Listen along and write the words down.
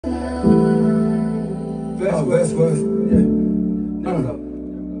West.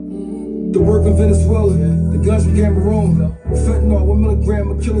 The work in Venezuela, the guns from Cameroon, fentanyl, 1 milligram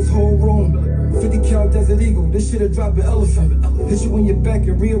will kill his whole room. 50 cal Desert Eagle, this shit'll drop an elephant. Hit you in your back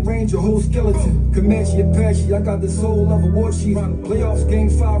and rearrange your whole skeleton. Comanche, Apache, I got the soul of a war chief. Playoffs, game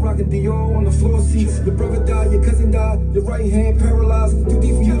 5, rockin' Dior on the floor seats. Your brother died, your cousin died, your right hand paralyzed. Too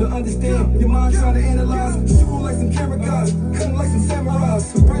deep for you to understand, your mind trying to analyze. Shooting like some camera guys, cutting like some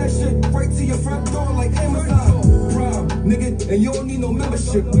samurais. Bring that shit right to your front door like Amazon. Prime, nigga, and you don't need no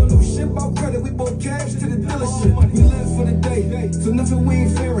membership. We don't do shit about credit, we both cash to the dealership. We live for the day, so nothing we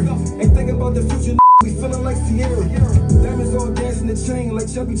ain't fearing. Ain't thinking about the future, we feeling like Sierra. Diamonds all dancing the chain like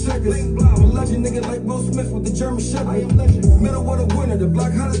chubby checkers. I'm a legend, nigga, like Will Smith with the German Shepherd. Middle of the winter, the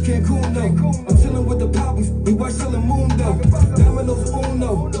block hot as Cancun, though. I'm chilling with the poppies, we watch selling moon, though. Domino's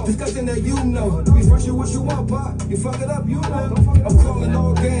Uno, discussing that you know. We rush you what you want, pop, you fuck it up, you know. I'm calling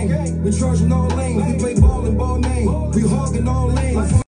all gang, we charging all lanes. We play ball and ball name, we hogging all lanes.